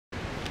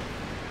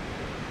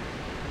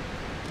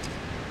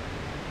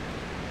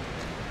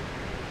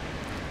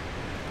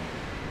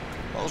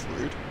That was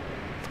rude.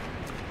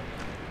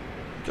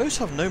 Ghosts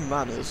have no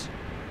manners.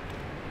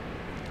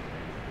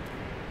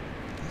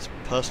 That's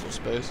personal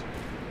space.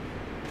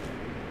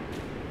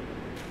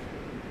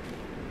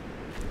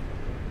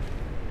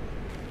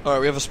 Alright,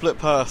 we have a split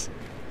path.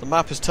 The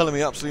map is telling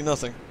me absolutely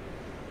nothing.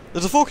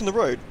 There's a fork in the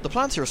road. The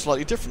plants here are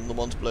slightly different than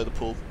the ones below the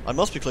pool. I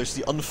must be close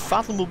to the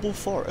unfathomable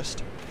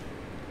forest.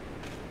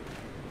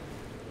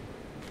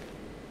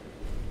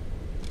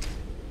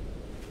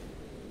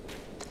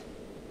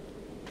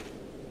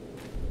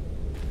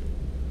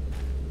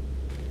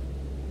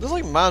 There's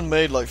like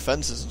man-made like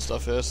fences and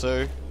stuff here,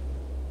 so...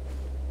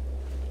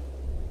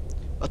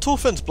 A tall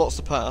fence blocks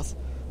the path.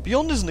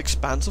 Beyond is an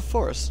expanse of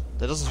forest.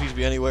 There doesn't seem to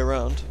be any way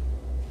around.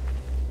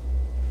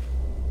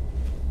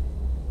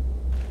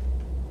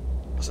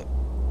 What's it?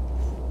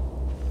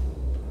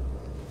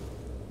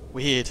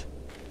 Weird.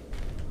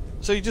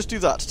 So you just do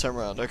that to turn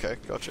around. Okay,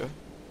 gotcha.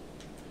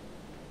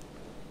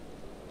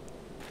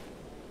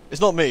 It's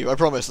not me, I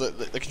promise.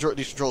 These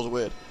controls are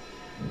weird.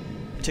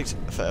 It takes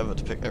forever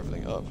to pick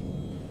everything up.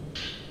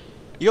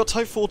 You got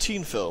Type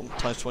 14 film,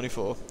 times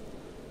 24.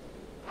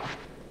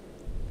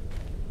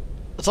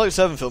 The Type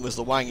 7 film is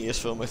the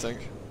wangiest film, I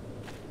think.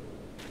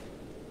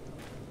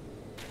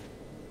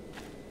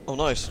 Oh,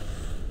 nice.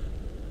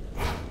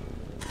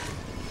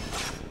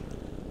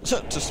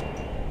 Just...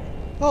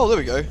 Oh, there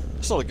we go.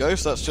 It's not a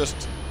ghost, that's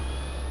just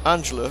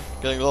Angela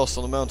getting lost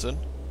on the mountain.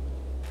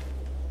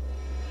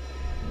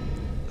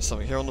 There's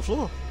something here on the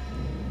floor.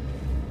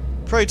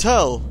 Pray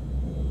tell,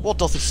 what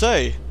doth it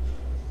say?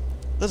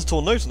 There's a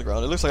torn note on the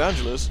ground, it looks like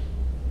Angela's.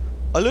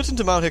 I looked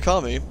into Mount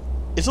Hikami.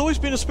 It's always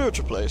been a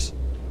spiritual place.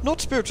 Not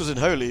spiritual as in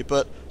holy,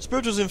 but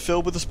spiritual as in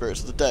filled with the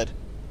spirits of the dead.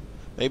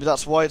 Maybe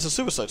that's why it's a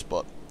suicide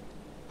spot.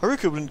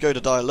 Haruka wouldn't go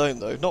to die alone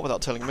though, not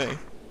without telling me.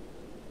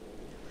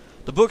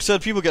 The book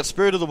said people get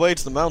spirited away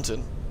to the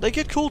mountain. They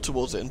get called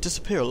towards it and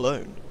disappear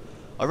alone.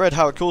 I read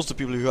how it calls to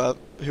people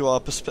who are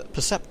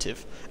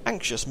perceptive,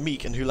 anxious,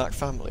 meek, and who lack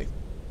family.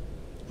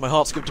 My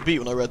heart skipped a beat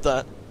when I read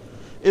that.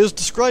 It was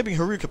describing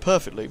Haruka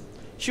perfectly.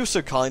 She was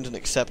so kind and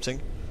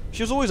accepting.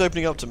 She was always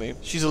opening up to me.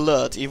 She's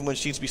alert, even when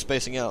she seems to be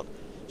spacing out.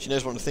 She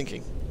knows what I'm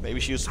thinking.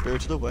 Maybe she was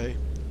spirited away.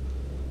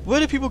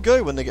 Where do people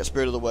go when they get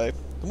spirited away?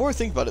 The more I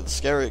think about it, the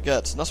scarier it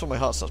gets, and that's when my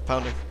heart starts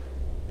pounding.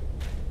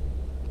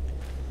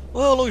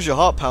 Well, as long as your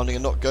heart pounding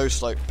and not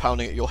ghosts, like,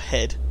 pounding at your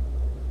head.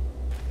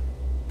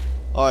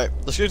 Alright,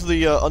 let's go to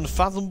the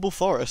unfathomable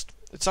forest.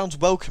 It sounds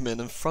welcoming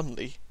and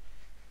friendly.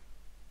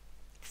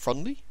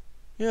 Friendly?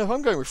 Yeah,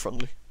 I'm going with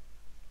friendly.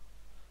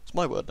 It's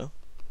my word now.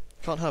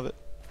 Can't have it.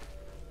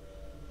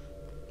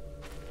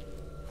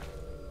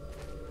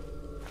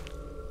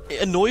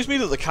 It annoys me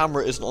that the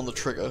camera isn't on the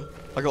trigger.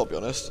 I gotta be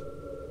honest.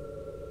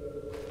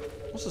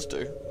 What's this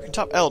do? I can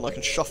tap L and I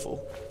can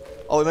shuffle.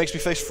 Oh, it makes me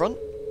face front?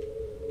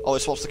 Oh,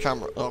 it swaps the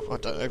camera. Oh, I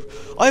don't know.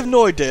 I have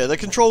no idea. Their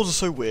controls are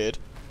so weird.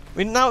 I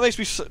mean, now it makes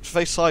me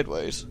face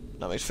sideways.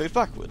 Now it makes me face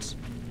backwards.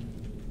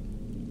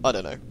 I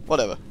don't know.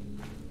 Whatever.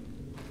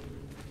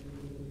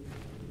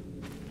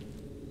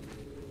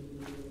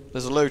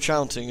 There's a low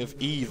chanting of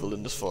evil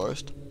in this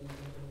forest.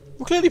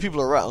 Well, clearly people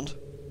are around.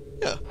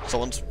 Yeah,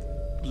 someone's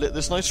lit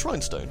this nice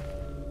shrine stone.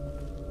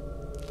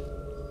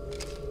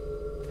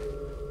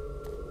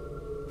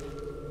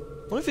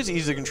 I wonder if it's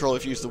easy to control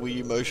if you use the Wii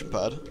U motion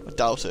pad. I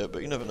doubt it,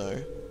 but you never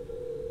know.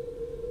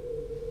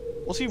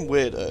 What's even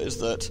weirder is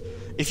that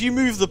if you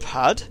move the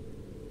pad,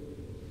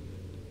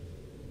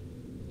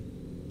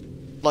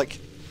 like,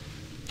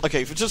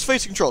 okay, for just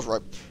facing controls,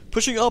 right?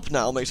 Pushing up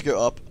now makes it go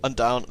up and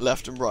down,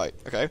 left and right.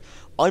 Okay,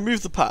 I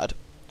move the pad.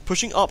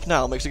 Pushing up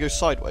now makes it go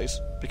sideways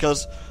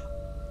because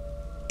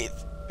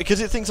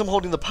it thinks I'm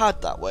holding the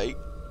pad that way.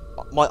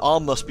 My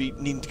arm must be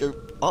needing to go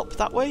up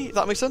that way. If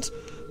that makes sense.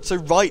 So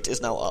right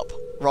is now up,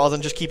 rather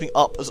than just keeping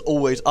up as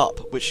always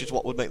up, which is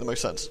what would make the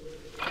most sense.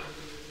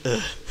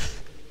 Ugh.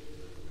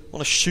 I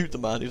want to shoot the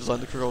man who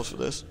designed the controls for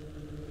this.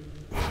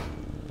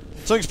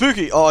 Something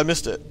spooky! Oh, I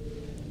missed it.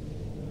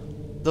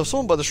 There was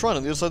someone by the shrine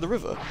on the other side of the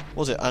river.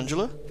 Was it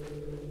Angela?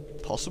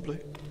 Possibly.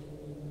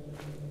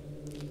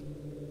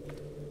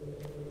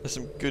 There's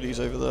some goodies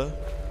over there.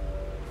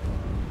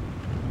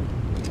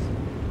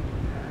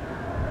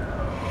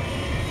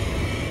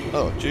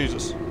 Oh,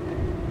 Jesus.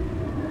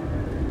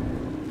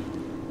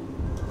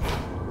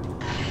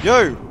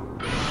 Yo!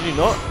 Can you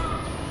not?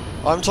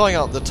 I'm trying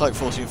out the Type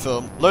 14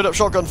 film. Load up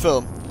shotgun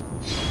film.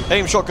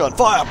 Aim shotgun.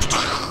 Fire!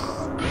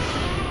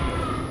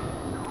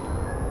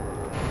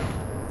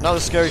 Now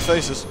there's scary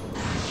faces.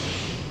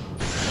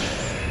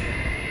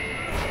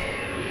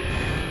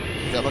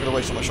 Yeah, I'm not gonna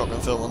waste all my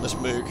shotgun film on this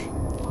moog.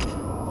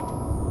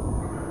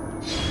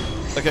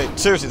 Okay,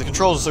 seriously, the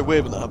controls are so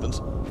weird when that happens.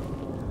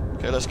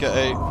 Okay, let's get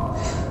a...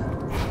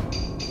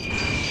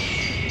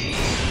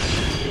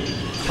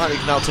 Apparently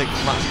you can now take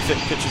massive thick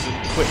pictures in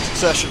quick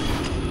succession.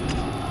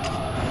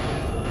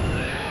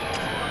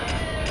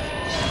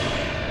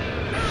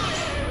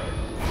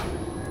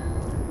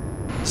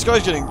 This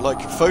guy's getting,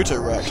 like,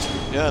 photo wrecked.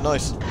 Yeah,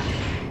 nice.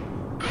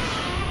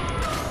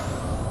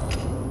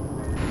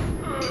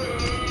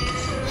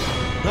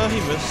 No, he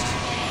missed.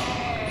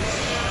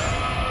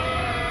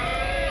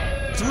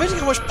 It's amazing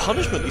how much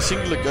punishment these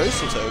singular ghosts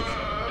will take.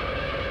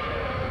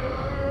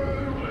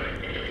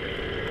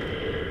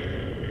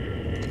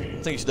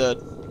 I think he's dead.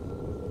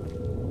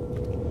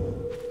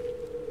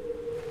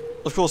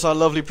 Of course, our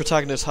lovely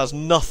protagonist has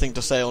nothing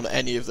to say on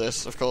any of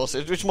this, of course,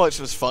 which makes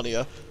it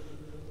funnier.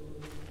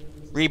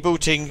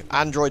 Rebooting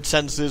Android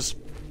sensors.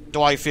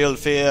 Do I feel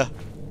fear?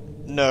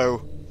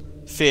 No.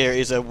 Fear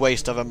is a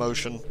waste of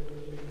emotion.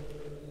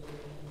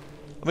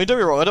 I mean, don't get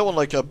me wrong, I don't want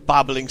like a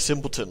babbling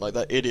simpleton like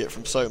that idiot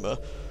from Soma.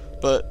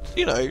 But,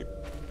 you know,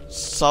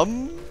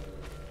 some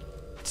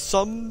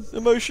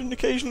emotion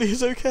occasionally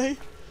is okay.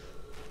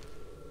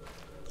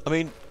 I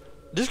mean,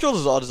 this girl's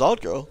as odd as Odd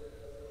Girl.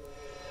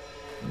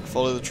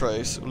 Follow the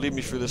trace. It will lead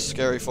me through this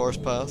scary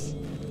forest path.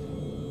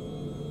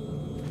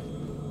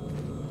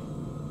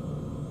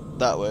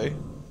 That way.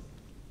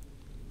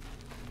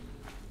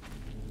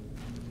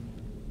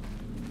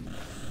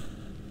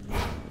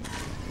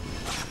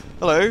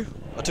 Hello.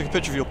 I took a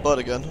picture of your butt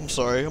again. I'm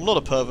sorry. I'm not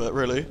a pervert,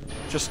 really.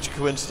 Just a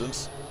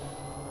coincidence.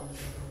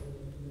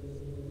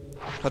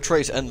 Her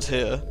trace ends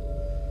here.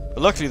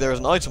 But luckily there is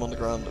an item on the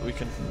ground that we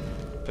can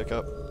pick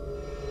up.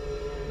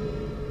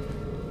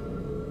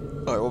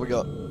 Alright, what we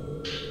got?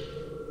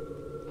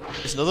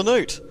 It's another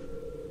note.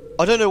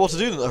 I don't know what to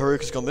do now that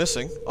Haruka's gone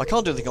missing. I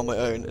can't do anything on my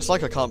own. It's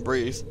like I can't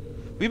breathe.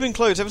 We've been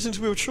close ever since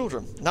we were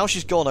children. Now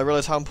she's gone, I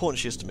realise how important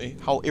she is to me.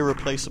 How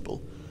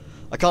irreplaceable.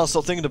 I can't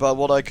stop thinking about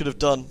what I could have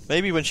done.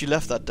 Maybe when she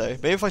left that day.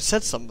 Maybe if I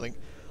said something,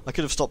 I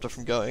could have stopped her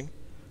from going.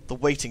 The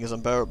waiting is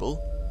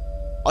unbearable.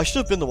 I should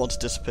have been the one to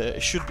disappear.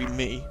 It should be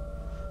me.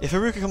 If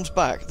Haruka comes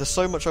back, there's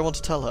so much I want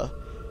to tell her.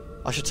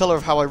 I should tell her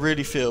of how I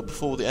really feel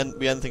before we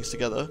end things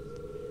together.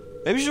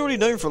 Maybe she's already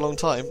known for a long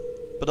time,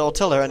 but I'll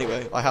tell her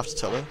anyway. I have to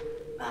tell her.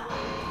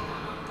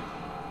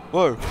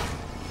 Whoa.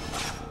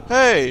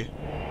 Hey!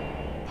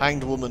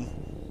 Hanged woman.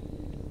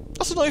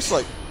 That's a nice,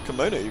 like,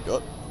 kimono you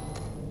got.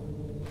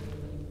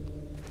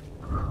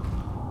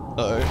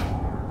 Uh-oh.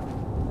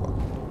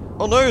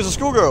 Oh no, it's a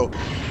schoolgirl!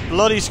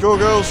 Bloody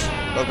schoolgirls!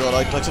 Oh god,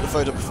 I took the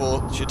photo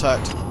before she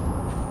attacked.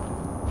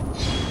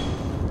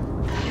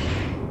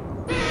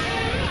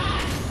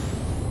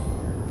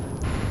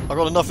 I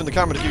got enough in the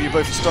camera to give you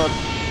both a stun.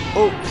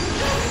 Oh!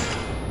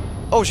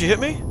 Oh, she hit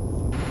me?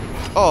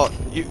 Oh,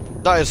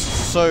 that is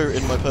so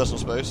in my personal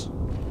space.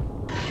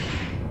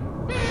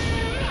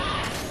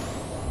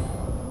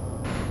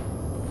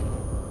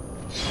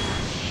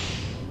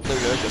 There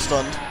we go, get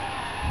stunned.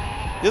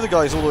 The other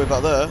guy's all the way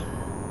back there.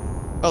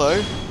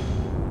 Hello.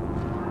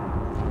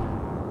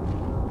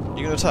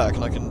 You can attack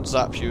and I can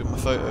zap you with my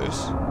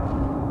photos.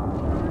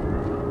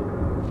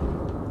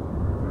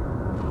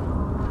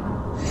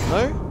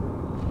 No?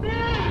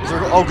 Is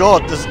there oh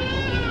god, there's...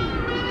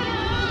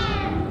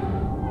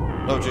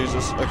 Oh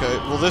Jesus, okay,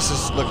 well this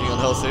is looking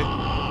unhealthy.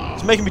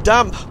 It's making me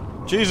damp!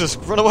 Jesus,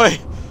 run away!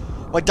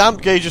 My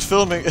damp gauge is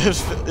filming,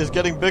 is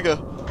getting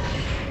bigger.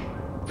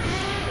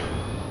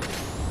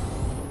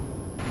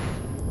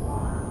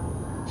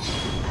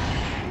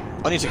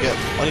 I need to get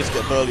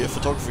Burley a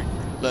photography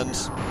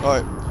lens.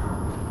 Alright.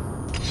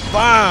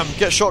 BAM!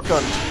 Get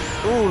shotgunned!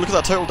 Ooh, look at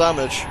that total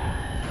damage.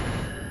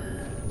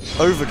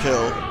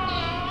 Overkill.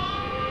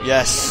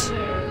 Yes.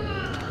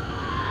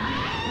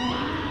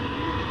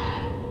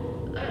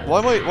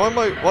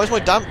 Why is my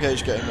damp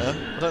gauge getting there?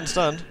 I don't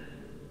understand.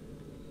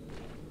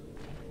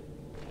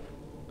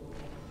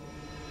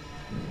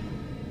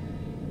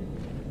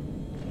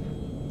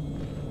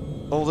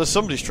 Oh, there's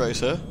somebody's trace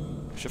here.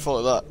 We should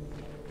follow that.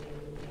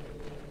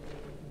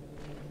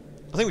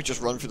 I think we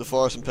just run through the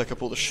forest and pick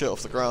up all the shit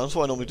off the ground. That's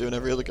what I normally do in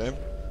every other game.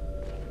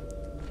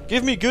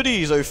 Give me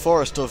goodies, O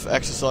forest of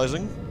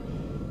exercising.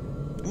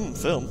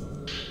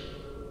 Film.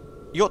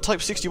 You got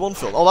Type 61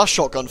 film. Oh, that's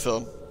shotgun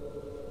film.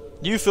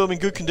 New film in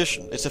good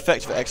condition. It's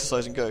effective at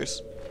exercising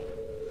ghosts.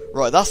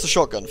 Right, that's the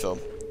shotgun film.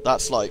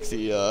 That's like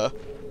the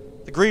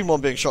green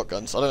one being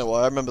shotguns. I don't know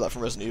why. I remember that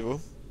from Resident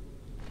Evil.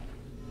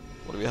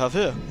 What do we have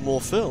here?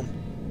 More film.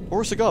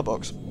 Or a cigar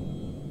box.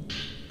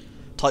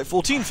 Type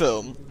 14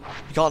 film.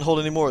 You can't hold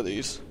any more of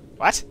these.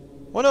 What?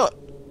 Why not?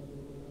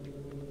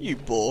 You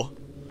bore.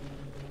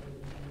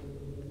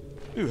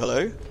 Ooh,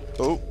 hello.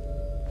 Oh.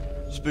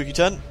 Spooky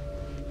tent.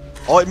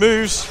 Oh, it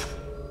moves!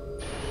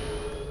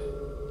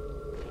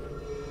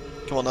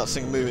 Come on, that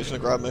thing move, it's gonna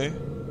grab me.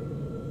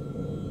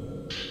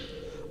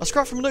 A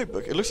scrap from a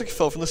notebook. It looks like it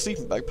fell from the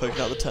sleeping bag poking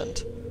out of the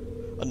tent.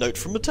 A note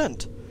from the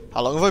tent.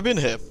 How long have I been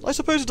here? I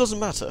suppose it doesn't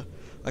matter.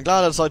 I'm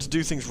glad I decided to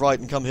do things right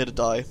and come here to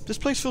die. This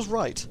place feels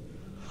right.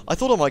 I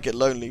thought I might get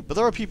lonely, but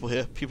there are people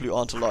here, people who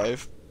aren't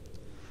alive.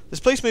 This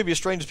place may be as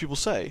strange as people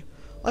say.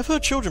 I've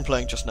heard children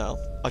playing just now.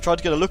 I tried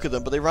to get a look at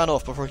them, but they ran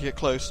off before I could get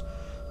close.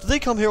 Did they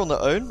come here on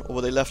their own, or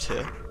were they left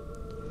here?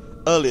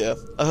 Earlier,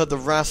 I heard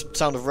the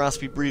sound of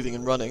raspy breathing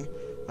and running.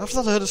 After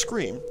that I heard a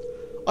scream.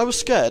 I was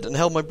scared and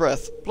held my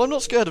breath, but I'm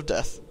not scared of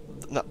death.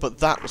 But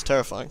that was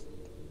terrifying.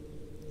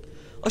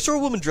 I saw a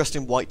woman dressed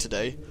in white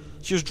today.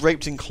 She was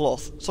draped in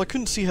cloth, so I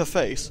couldn't see her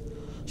face.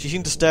 She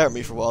seemed to stare at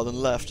me for a while, then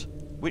left.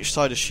 Which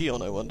side is she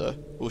on, I wonder?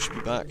 Will she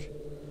be back?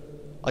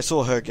 I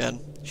saw her again.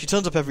 She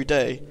turns up every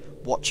day,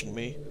 watching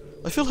me.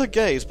 I feel her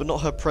gaze, but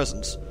not her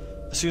presence.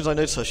 As soon as I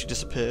notice her, she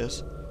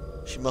disappears.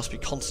 She must be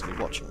constantly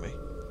watching me.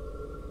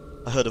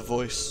 I heard a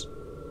voice.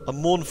 A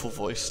mournful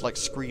voice, like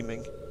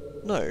screaming.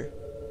 No,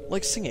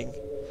 like singing.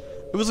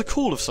 It was a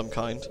call of some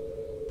kind,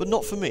 but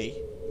not for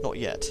me. Not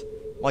yet.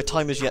 My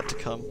time is yet to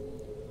come.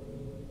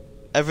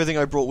 Everything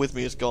I brought with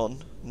me is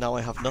gone. Now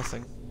I have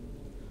nothing.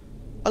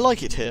 I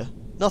like it here.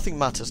 Nothing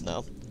matters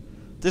now.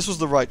 This was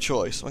the right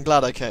choice. I'm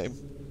glad I came.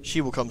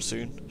 She will come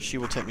soon. She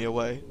will take me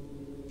away.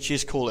 She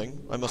is calling.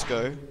 I must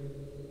go.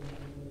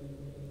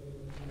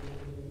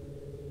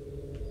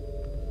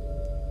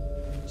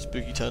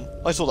 Spooky 10.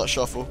 I saw that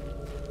shuffle.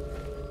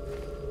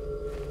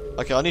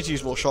 Okay, I need to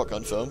use more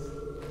shotgun film.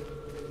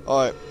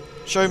 Alright.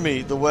 Show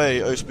me the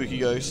way, oh spooky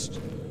ghost.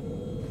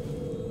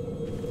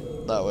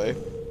 That way.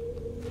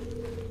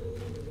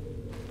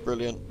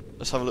 Brilliant.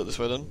 Let's have a look this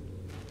way then.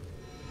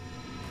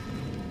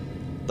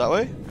 That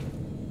way?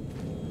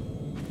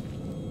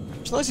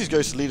 It's nice these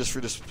ghosts lead us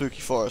through this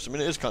spooky forest. I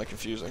mean, it is kind of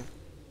confusing.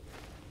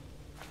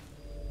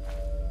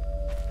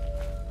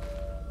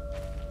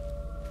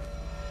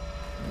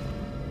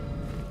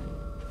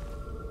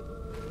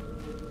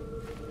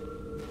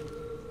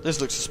 This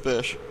looks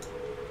suspicious.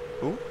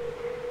 Ooh.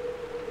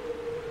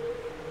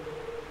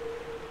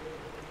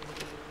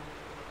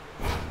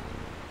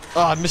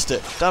 Ah, I missed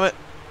it. Damn it.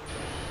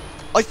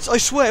 I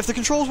swear, if the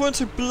controls weren't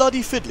so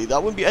bloody fiddly,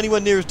 that wouldn't be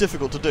anywhere near as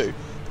difficult to do.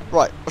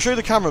 Right, I'll show you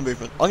the camera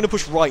movement. I'm going to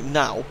push right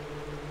now.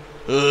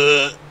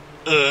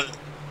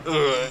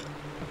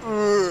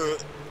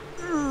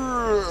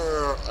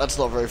 That's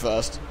not very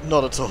fast.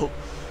 Not at all.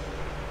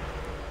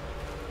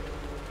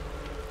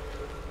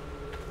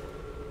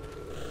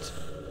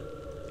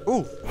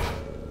 Ooh.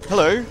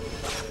 Hello.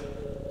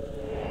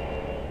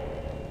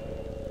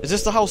 Is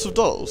this the House of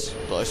Dolls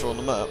that I saw on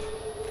the map?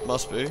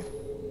 Must be.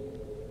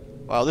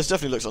 Wow, this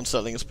definitely looks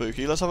unsettling and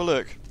spooky. Let's have a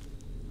look.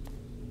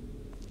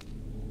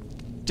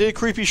 Dear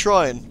creepy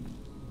shrine,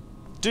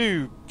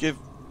 do give...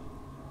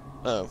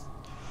 Oh.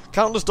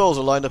 Countless dolls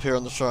are lined up here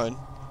on the shrine.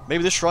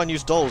 Maybe this shrine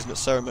used dolls in its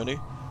ceremony.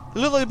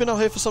 They look like they've been out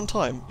here for some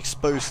time,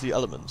 exposed to the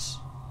elements.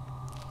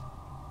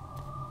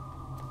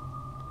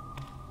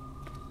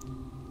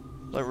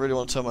 I don't really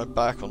want to turn my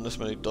back on this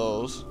many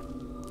dolls.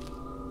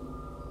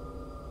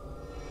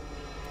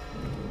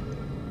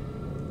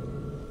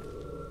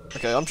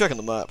 Okay, I'm checking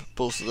the map.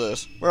 Pulls to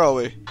this. Where are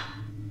we?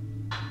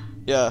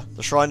 Yeah,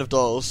 the Shrine of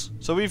Dolls.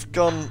 So we've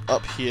gone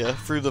up here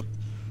through the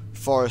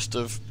forest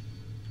of...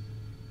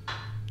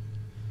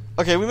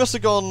 Okay, we must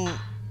have gone...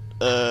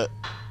 I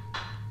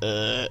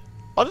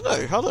don't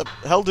know. How the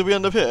hell did we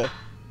end up here?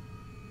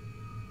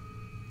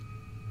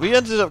 We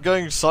ended up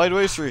going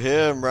sideways through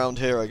here and round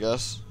here, I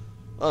guess.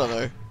 I don't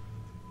know.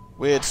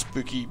 Weird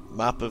spooky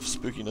map of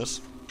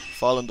spookiness.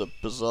 File under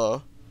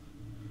bizarre.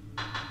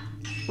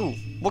 Ooh,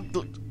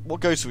 what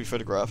ghosts have we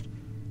photographed?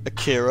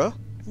 Akira,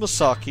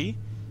 Masaki,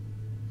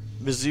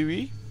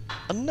 Mizui,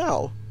 and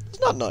now.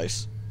 Isn't that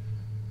nice?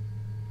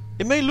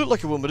 It may look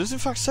like a woman, but is in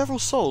fact several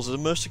souls that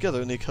are merged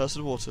together in the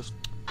accursed waters.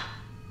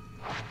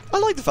 I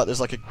like the fact there's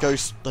like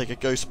a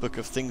ghost book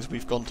of things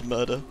we've gone to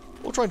murder,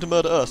 or trying to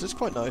murder us. It's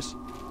quite nice.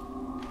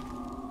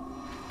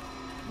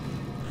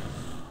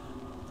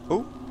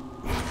 Oh,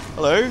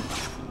 hello.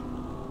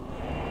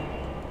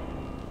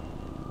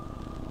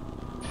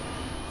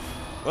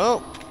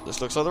 Well,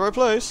 this looks like the right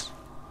place.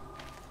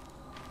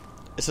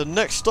 It's the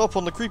next stop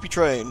on the creepy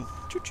train.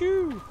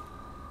 Choo-choo!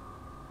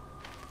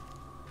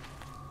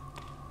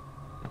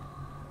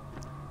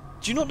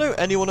 Do you not know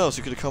anyone else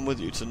who could have come with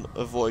you to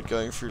avoid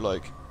going through,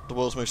 like, the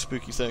world's most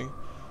spooky thing?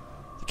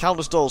 The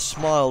countless dolls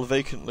smile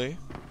vacantly,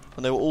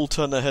 and they will all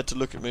turn their head to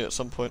look at me at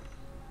some point.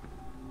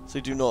 If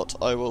they do not,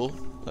 I will,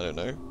 I don't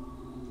know,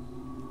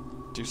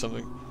 do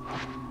something.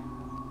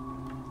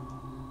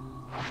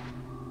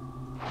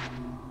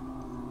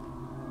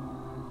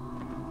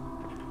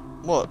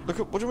 What? Look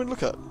at, what do you mean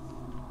look at?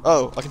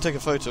 Oh, I can take a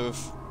photo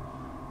of...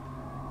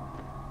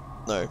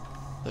 No,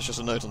 there's just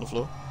a note on the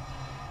floor.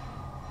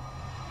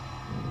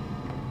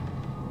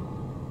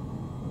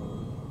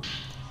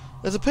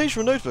 There's a page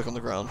from a notebook on the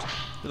ground.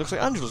 It looks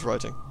like Angela's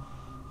writing.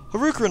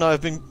 Haruka and I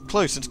have been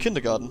close since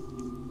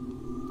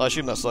kindergarten. I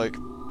assume that's like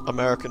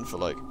American for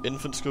like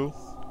infant school.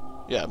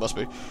 Yeah, it must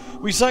be.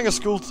 We sang a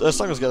song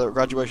together at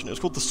graduation. It was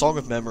called The Song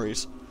of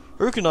Memories.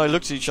 Haruka and I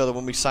looked at each other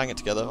when we sang it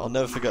together. I'll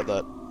never forget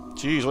that.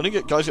 Jeez, when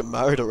you guys get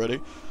married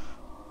already?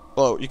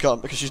 Oh, you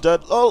can't because she's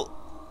dead. Oh!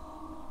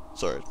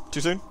 Sorry,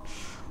 too soon?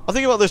 I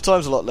think about those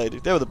times a lot, lady.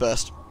 They were the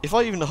best. If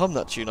I even hum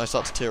that tune, I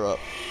start to tear up.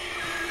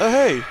 Oh,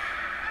 hey!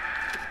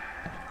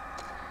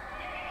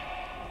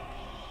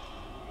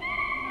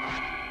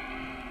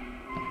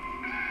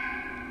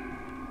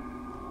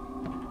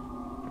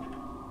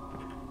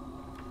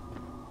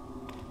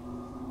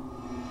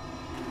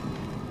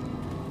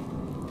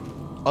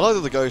 I like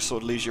that the ghost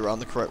sort of leads you around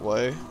the correct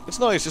way. It's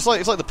nice. It's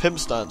like the pimp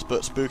stand,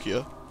 but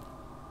spookier.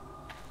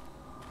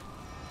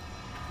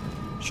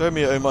 Show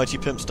me your almighty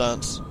pimp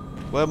stance.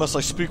 Where must I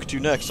spook to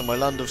next on my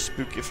land of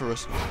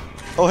spookiferous?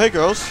 Oh, hey,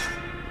 girls.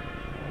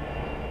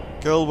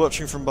 Girl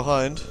watching from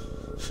behind.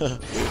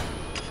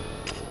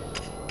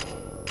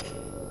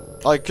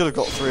 I could have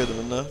got 3 of them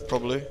in there,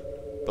 probably,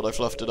 but I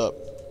fluffed it up.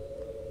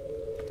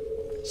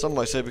 Some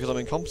might say because I'm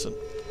incompetent,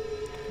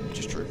 which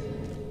is true.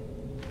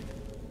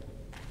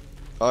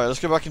 Alright, let's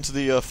go back into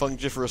the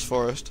fungiferous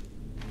forest.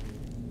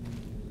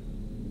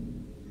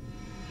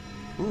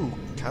 Ooh,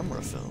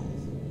 camera film.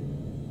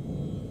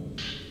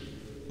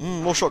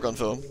 More shotgun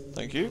film,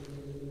 thank you.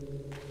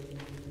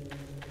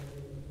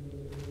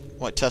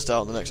 Might test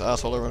out the next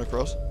asshole I run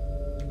across.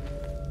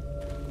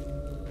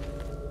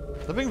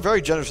 They're being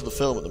very generous with the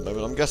film at the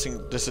moment. I'm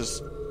guessing this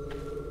is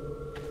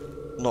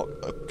not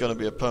going to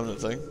be a permanent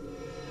thing.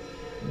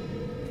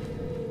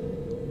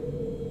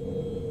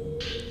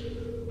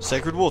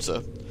 Sacred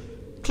water.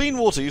 Clean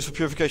water used for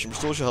purification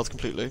restores your health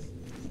completely.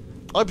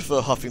 I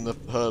prefer huffing the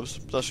herbs,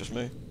 but that's just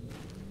me.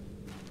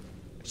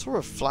 I saw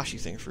a flashy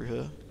thing through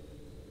here.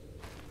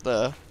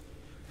 There.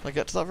 Can I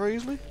get to that very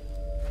easily?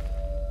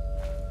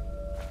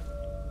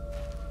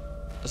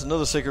 There's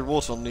another sacred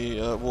water on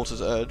the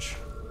water's edge.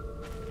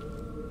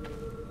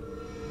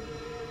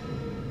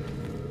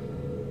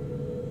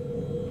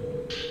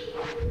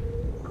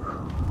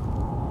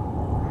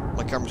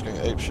 My camera's going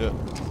apeshit.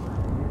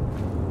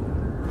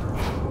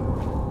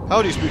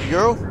 Howdy, spooky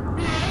girl.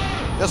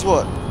 Guess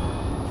what?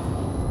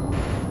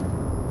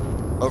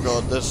 Oh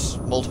god, there's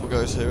multiple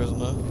ghosts here, isn't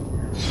there?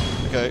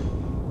 Okay.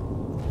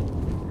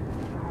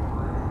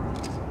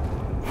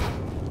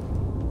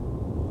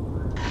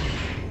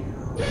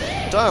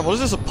 Damn, what is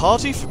this, a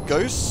party for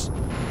ghosts?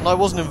 And I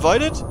wasn't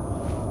invited?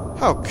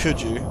 How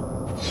could you?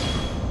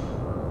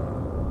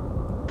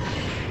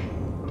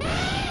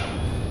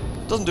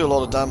 Doesn't do a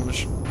lot of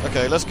damage.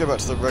 Okay, let's go back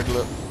to the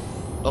regular...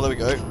 Oh, there we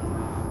go.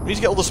 We need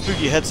to get all the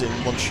spooky heads in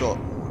one shot.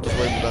 Just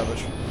way more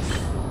damage.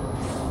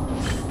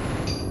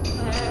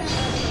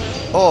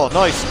 Oh,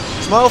 nice!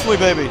 Smile for me,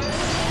 baby!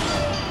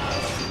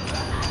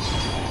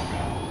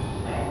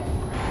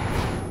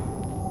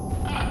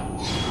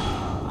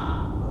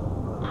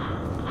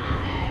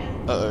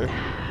 Uh-oh.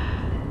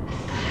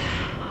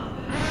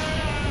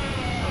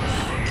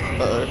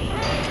 Uh-oh.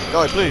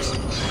 Guy, please.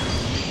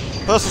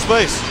 Personal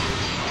space!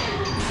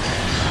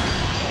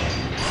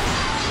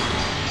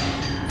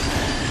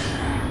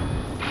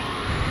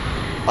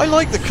 I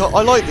like the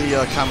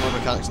camera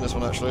mechanics in this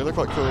one actually. They're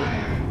quite cool.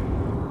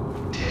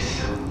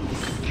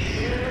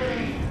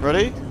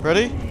 Ready?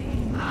 Ready?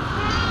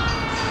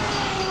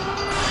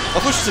 I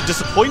thought she said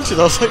disappointed.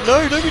 I was like,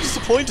 no, don't be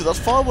disappointed. That's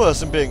far worse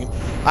than being an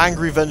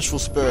angry, vengeful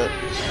spirit.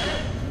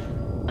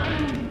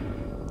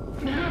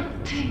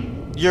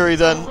 Yuri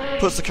then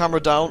puts the camera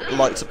down,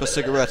 lights up a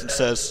cigarette, and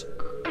says,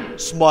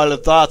 "Smile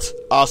at that,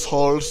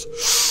 assholes."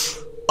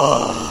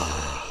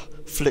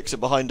 Flicks it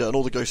behind her, and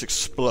all the ghosts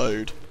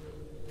explode.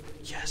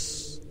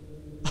 Yes.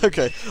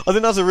 Okay, I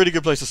think that's a really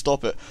good place to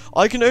stop it.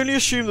 I can only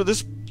assume that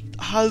this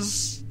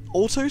has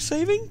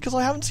auto-saving, because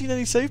I haven't seen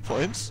any save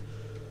points.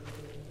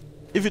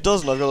 If it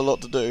doesn't, I've got a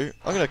lot to do.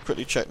 I'm going to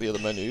quickly check the other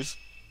menus.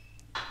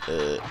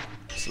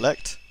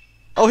 Select.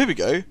 Oh, here we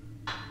go.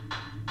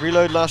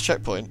 Reload last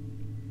checkpoint.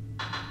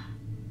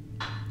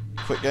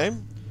 Quick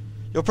game.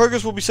 Your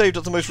progress will be saved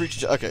at the most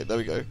recent... Okay, there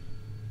we go.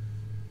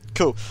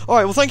 Cool.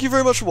 Alright, well thank you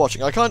very much for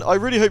watching. I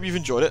really hope you've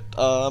enjoyed it.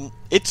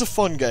 It's a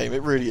fun game,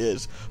 it really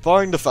is.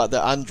 Barring the fact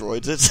that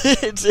androids,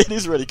 it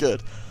is really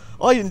good.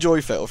 I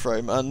enjoy Fatal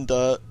Frame, and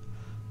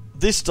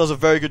this does a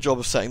very good job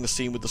of setting the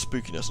scene with the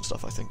spookiness and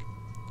stuff, I think.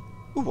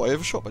 Ooh, I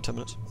overshot by 10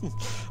 minutes.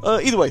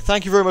 Either way,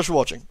 thank you very much for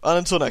watching, and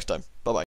until next time, bye-bye.